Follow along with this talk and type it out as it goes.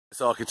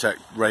First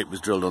architect rape was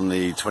drilled on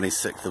the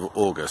 26th of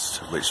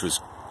August, which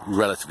was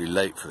relatively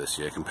late for this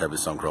year compared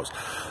with some crops,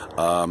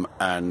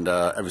 and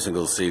every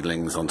single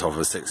seedling's on top of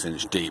a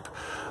 6-inch deep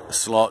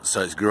slot,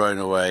 so it's grown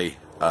away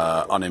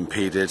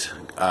unimpeded.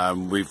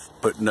 We've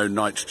put no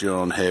nitrogen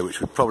on here,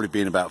 which would probably be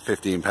in about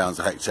 15 pounds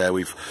a hectare.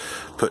 We've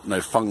put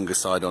no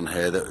fungicide on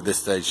here, that at this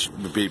stage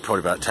would be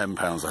probably about 10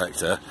 pounds a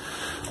hectare.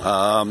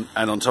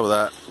 And on top of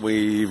that,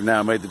 we've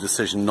now made the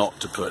decision not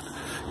to put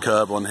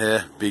curb on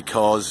here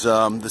because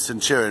the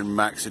Centurion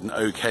Max did an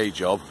okay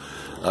job.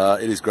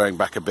 It is growing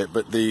back a bit,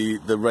 but the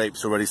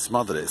rape's already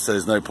smothered it, so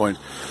there's no point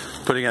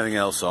putting anything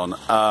else on.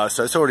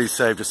 So it's already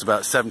saved us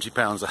about 70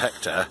 pounds a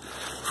hectare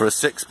for a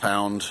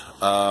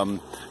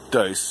 £6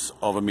 dose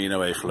of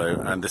AminoA FLO,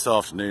 and this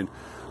afternoon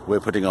we're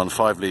putting on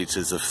 5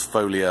 litres of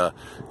foliar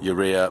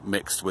urea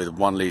mixed with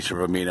 1 litre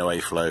of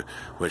AminoA FLO,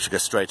 which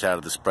goes straight out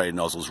of the spray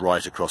nozzles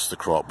right across the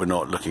crop. We're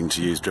not looking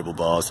to use dribble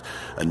bars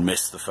and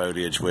miss the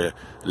foliage. We're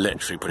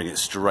literally putting it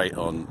straight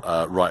on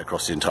right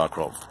across the entire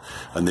crop.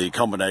 And the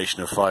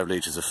combination of 5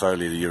 litres of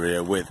foliar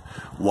urea with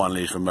 1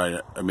 litre of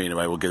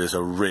AminoA will give us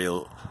a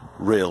real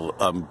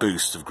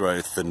boost of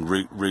growth and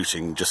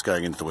rooting just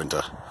going into the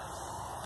winter.